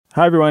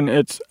Hi, everyone.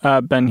 It's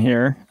Ben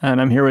here, and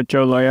I'm here with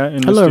Joe Loya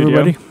in the Hello, studio.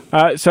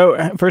 everybody.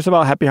 So, first of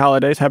all, happy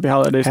holidays. Happy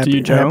holidays to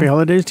you, Joe. Happy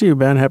holidays to you,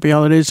 Ben. Happy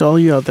holidays to all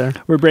you out there.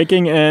 We're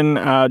breaking in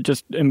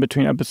just in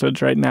between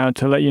episodes right now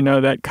to let you know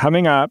that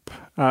coming up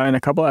in a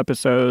couple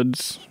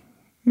episodes,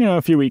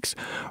 a few weeks,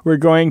 we're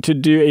going to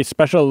do a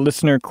special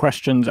listener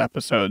questions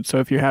episode. So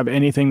if you have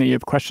anything that you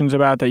have questions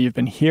about that you've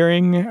been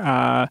hearing,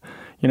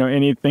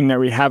 anything that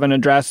we haven't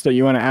addressed that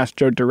you want to ask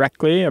Joe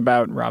directly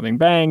about robbing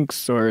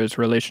banks or his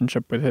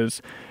relationship with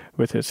his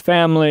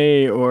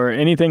family or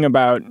anything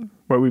about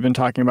what we've been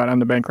talking about on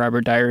the Bank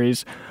Robber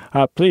Diaries,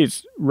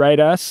 please write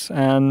us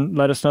and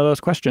let us know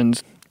those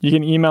questions. You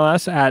can email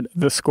us at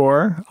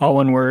thescore, all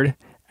one word,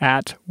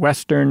 at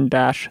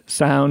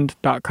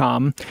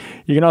western-sound.com.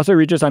 You can also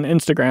reach us on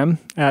Instagram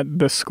at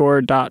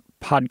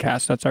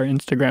thescore.podcast. That's our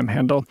Instagram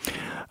handle.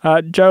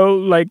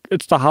 Joe,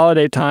 it's the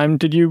holiday time.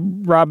 Did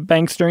you rob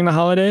banks during the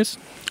holidays?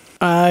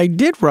 I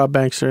did rob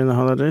banks during the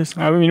holidays.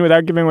 I mean,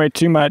 without giving away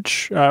too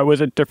much,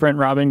 was it different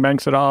robbing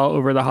banks at all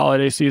over the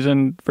holiday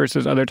season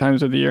versus other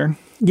times of the year?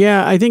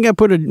 Yeah, I think I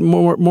put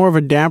more of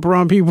a damper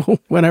on people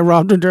when I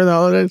robbed them during the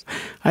holidays.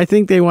 I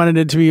think they wanted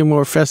it to be a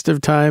more festive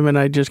time, and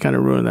I just kind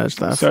of ruined that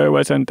stuff. So it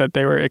wasn't that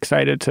they were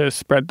excited to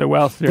spread the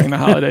wealth during the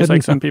holidays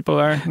like some people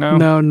are? No?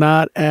 No,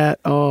 not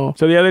at all.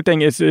 So the other thing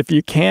is, if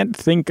you can't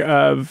think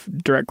of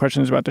direct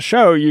questions about the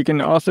show, you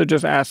can also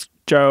just ask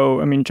Joe.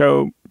 I mean,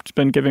 Joe's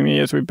been giving me,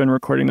 as we've been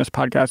recording this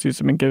podcast,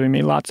 he's been giving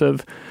me lots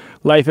of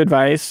life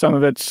advice. Some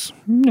of it's,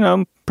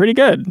 pretty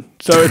good.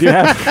 So if you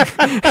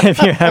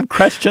have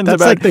questions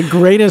That's about... That's like the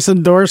greatest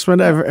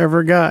endorsement I've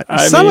ever got.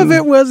 Some of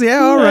it was,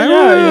 all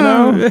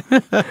right.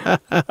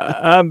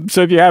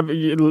 So if you have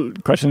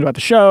questions about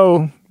the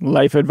show,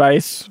 life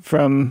advice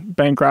from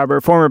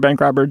former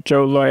bank robber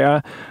Joe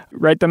Loya,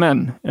 write them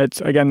in.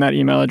 Again, that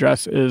email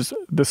address is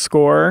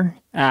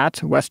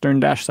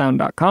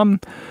thescore@western-sound.com.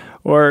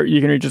 Or you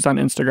can reach us on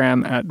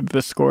Instagram at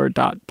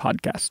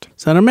thescore.podcast.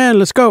 Son of man,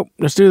 let's go.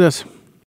 Let's do this.